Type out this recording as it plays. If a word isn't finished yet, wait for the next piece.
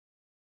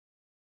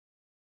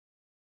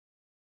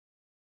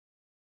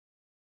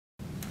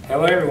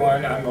Hello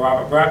everyone, I'm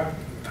Robert Brock,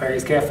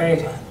 Praise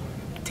Cafe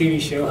TV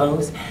show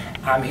host.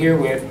 I'm here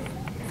with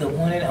the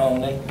one and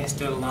only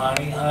Mr.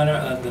 Lonnie Hunter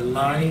of the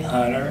Lonnie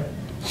Hunter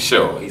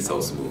Show. He's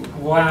so smooth.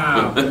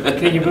 Wow.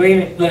 Can you believe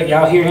it? Look,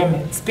 y'all hear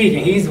him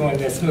speaking. He's the one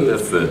that's smooth.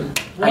 Listen,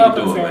 how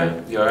Welcome, you doing, sir.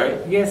 man? You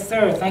alright? Yes,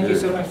 sir. Thank you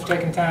so much for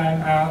taking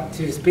time out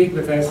to speak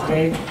with us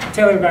today.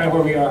 Tell everybody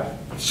where we are.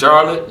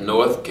 Charlotte,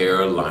 North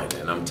Carolina.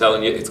 And I'm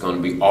telling you, it's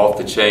going to be off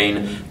the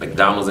chain.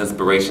 McDonald's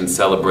Inspiration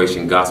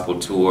Celebration Gospel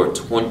Tour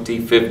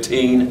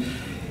 2015.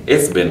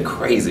 It's been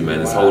crazy, man.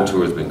 This whole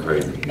tour has been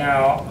crazy.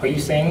 Now, are you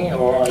singing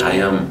or are you... I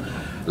am.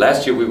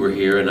 Last year we were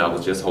here and I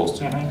was just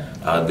hosting.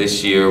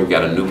 This year we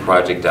got a new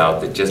project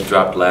out that just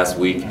dropped last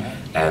week.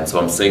 And so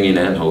I'm singing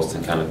and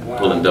hosting, kind of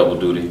pulling double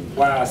duty.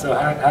 Wow, so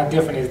how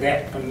different is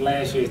that from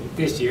last year,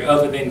 this year,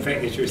 other than the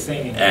fact that you're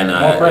singing? And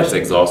it's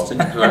exhausting,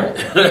 right?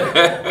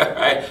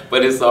 Right?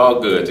 But it's all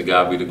good. To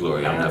God be the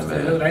glory. I'm not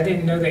mad. I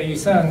didn't know that you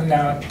sung.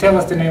 Now, tell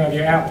us the name of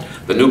your album.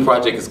 The new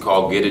project is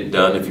called Get It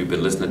Done. If you've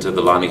been listening to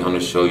the Lonnie Hunter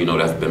Show, you know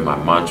that's been my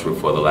mantra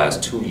for the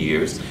last 2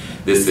 years.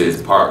 This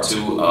is part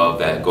 2 of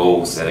that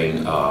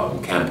goal-setting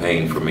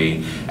campaign for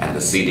me. And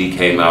the CD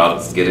came out.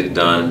 It's Get It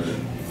Done.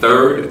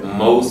 3rd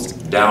most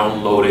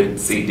downloaded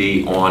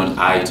CD on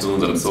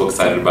iTunes. I'm so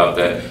excited about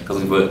that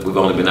because we've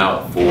only been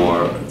out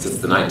since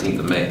the 19th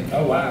of May.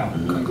 Oh wow!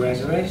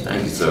 Congratulations!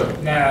 Thank you, sir.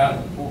 Now,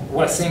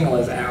 what single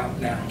is out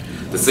now?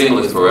 The single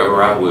is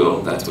Forever I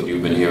Will. That's what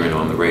you've been hearing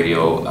on the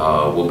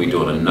radio. We'll be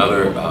doing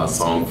another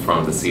song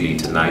from the CD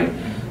tonight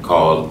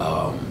called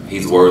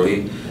He's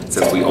Worthy.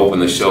 Since we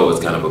opened the show,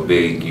 it's kind of a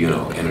big,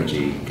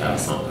 energy kind of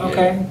song.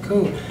 Okay,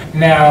 cool.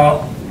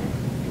 Now,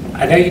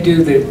 I know you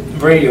do the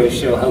radio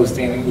show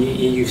hosting.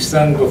 You've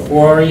sung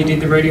before you did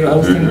the radio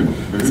hosting.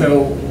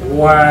 So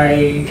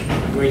why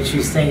weren't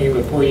you singing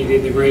before you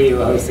did the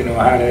radio hosting, or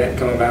how did that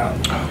come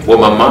about? Well,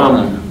 my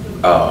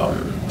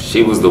mom,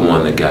 she was the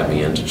one that got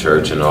me into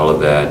church and all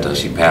of that.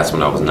 She passed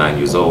when I was 9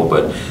 years old,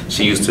 but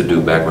she used to do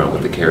background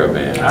with the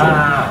Caravans.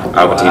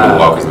 Albertina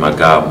Walker's my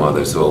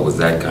godmother, so it was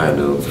that kind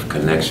of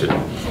connection.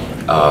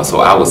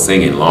 So I was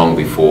singing long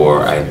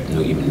before I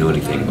even knew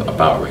anything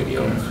about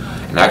radio.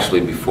 And actually,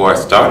 before I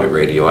started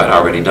radio, I'd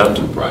already done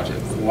 2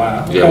 projects.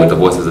 Wow. Yeah, with the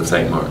Voices of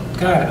St. Mark.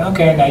 Got it.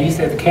 Okay, now you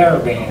said the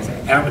Caravans,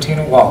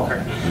 Albertina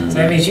Walker. So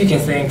that means you can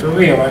sing for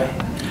real, right?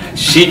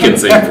 She can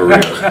sing for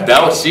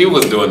real. She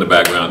was doing the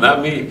background,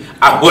 not me.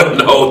 I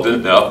wasn't old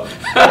enough.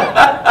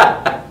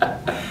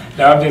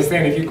 No, I'm just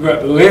saying, if you grew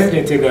up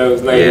listening to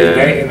those ladies,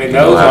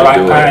 those are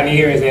like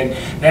pioneers, and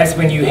that's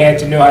when you had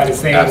to know how to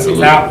sing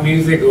without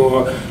music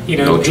or,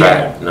 no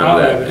track,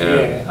 none of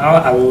that.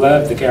 I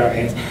love the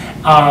Caravans.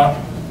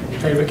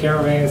 Favorite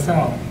Caravan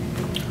song?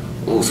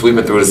 Ooh,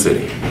 Sweeping Through the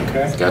City.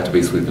 Okay. It's got to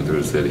be Sweeping Through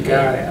the City.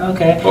 Got it,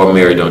 okay. Or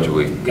Mary, Don't You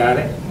Weep. Got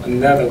it.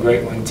 Another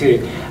great one, too.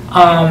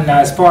 Now,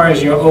 as far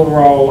as your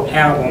overall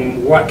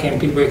album, what can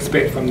people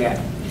expect from that?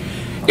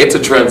 It's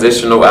a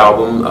transitional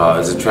album.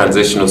 It's a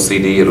transitional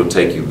CD. It'll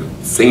take you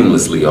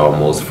seamlessly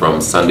almost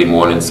from Sunday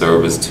morning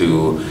service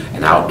to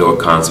an outdoor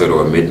concert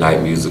or a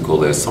midnight musical.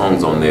 There's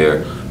songs on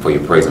there for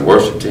your praise and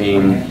worship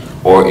team,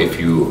 or if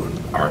you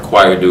are a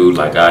choir dude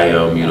like I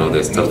am,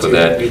 there's stuff for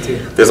that. Me too.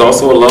 There's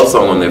also a love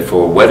song on there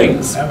for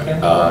weddings.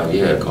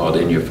 Okay. Called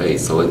In Your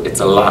Face. So it's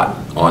a lot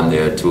on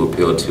there to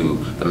appeal to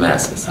the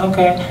masses.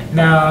 Okay.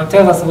 Now,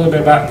 tell us a little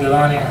bit about the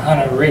Lonnie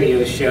Hunter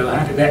radio show.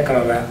 How did that come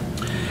about?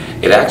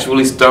 It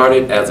actually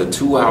started as a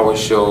 2-hour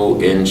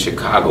show in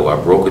Chicago.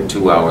 I broke it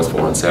 2 hours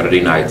on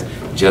Saturday nights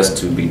just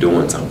to be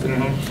doing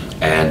something.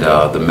 And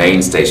the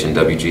main station,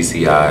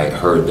 WGCI,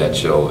 heard that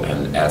show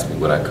and asked me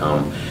would I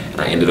come. And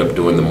I ended up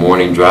doing the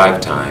morning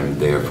drive time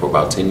there for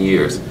about 10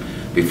 years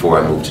before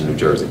I moved to New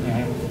Jersey.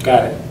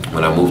 Got it.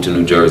 When I moved to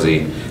New Jersey,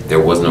 there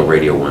was no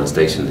Radio 1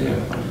 station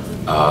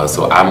there.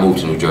 So I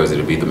moved to New Jersey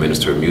to be the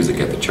minister of music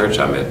at the church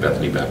I'm at,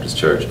 Bethany Baptist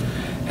Church.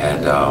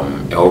 And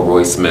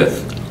Elroy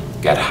Smith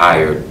got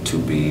hired to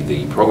be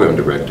the program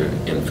director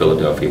in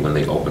Philadelphia when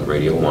they opened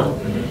Radio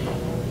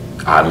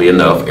 1. Oddly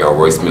enough,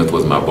 Elroy Smith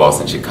was my boss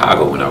in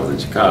Chicago when I was in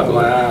Chicago.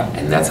 Wow.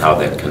 And that's how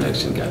that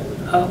connection got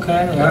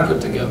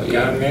put together.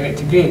 Got a minute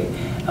to be.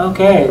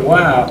 Okay,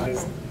 wow.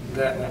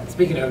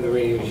 Speaking of the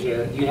radio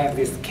show, you have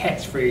this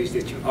catchphrase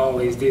that you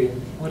always do.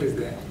 What is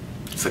that?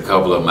 It's a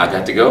couple of them. I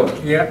got to go?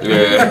 Yeah.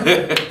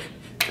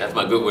 That's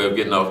my good way of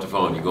getting off the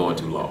phone. You're going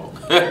too long.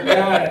 Got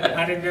it.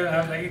 I didn't know.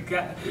 I was like,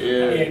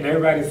 and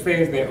everybody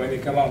says that when they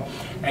come on.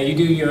 Now you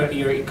do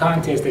your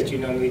contest that you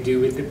normally do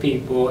with the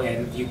people,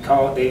 and you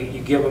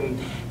give them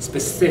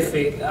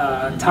specific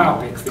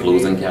topics.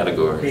 Clues and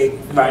categories.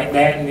 Right,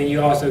 that, and then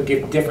you also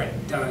give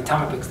different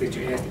topics that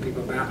you ask the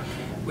people about.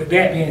 With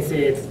that being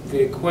said,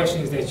 the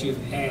questions that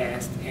you've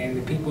asked and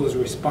the people's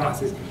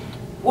responses,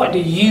 what do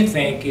you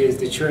think is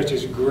the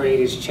church's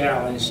greatest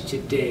challenge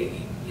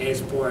today,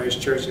 as far as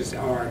churches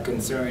are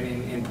concerned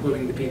in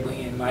pulling the people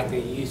in like they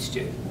used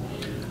to?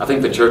 I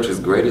think the church's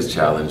greatest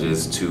challenge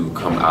is to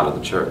come out of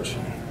the church.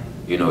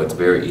 It's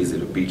very easy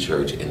to be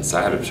church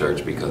inside of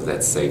church because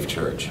that's safe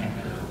church.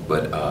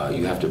 But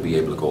you have to be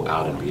able to go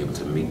out and be able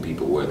to meet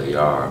people where they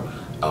are.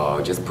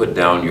 Just put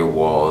down your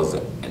walls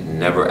and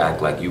never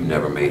act like you've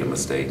never made a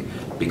mistake,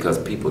 because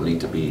people need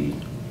to be,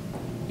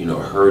 you know,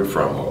 heard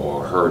from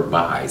or heard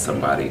by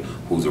somebody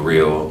who's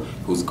real,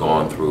 who's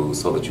gone through,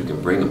 so that you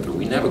can bring them through.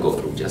 We never go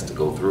through just to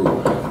go through.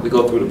 We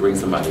go through to bring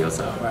somebody else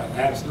out. Right,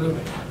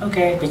 absolutely.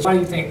 Okay, but why do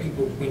you think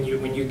people,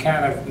 when you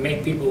kind of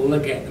make people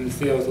look at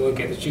themselves, look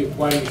at the truth,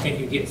 why do you think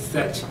you get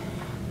such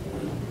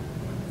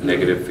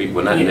negative people?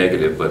 Well, not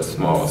negative, but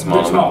small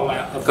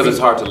amount. Because it's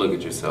hard to look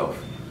at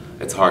yourself.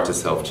 It's hard to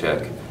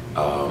self-check.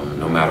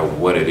 No matter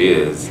what it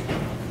is,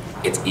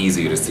 it's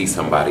easier to see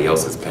somebody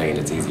else's pain.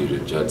 It's easier to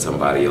judge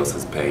somebody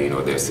else's pain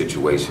or their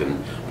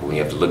situation. But when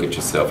you have to look at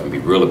yourself and be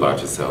real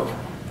about yourself,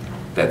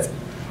 that's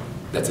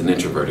an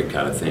introverted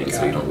kind of thing.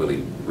 So you don't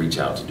really reach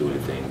out to do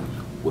anything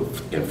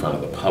in front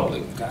of the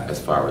public as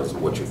far as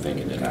what you're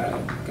thinking.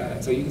 Got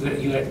it. So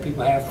you let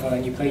people have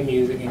fun, you play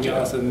music, and you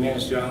also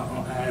minister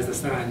as a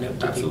side note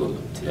to people,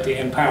 to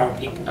empower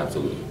people.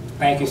 Absolutely.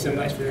 Thank you so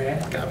much for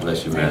that. God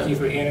bless you, man. Thank you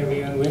for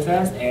interviewing with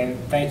us, and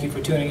thank you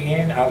for tuning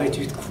in. I'll let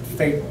you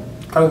say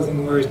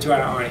closing words to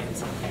our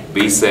audience.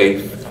 Be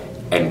safe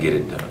and get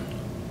it done.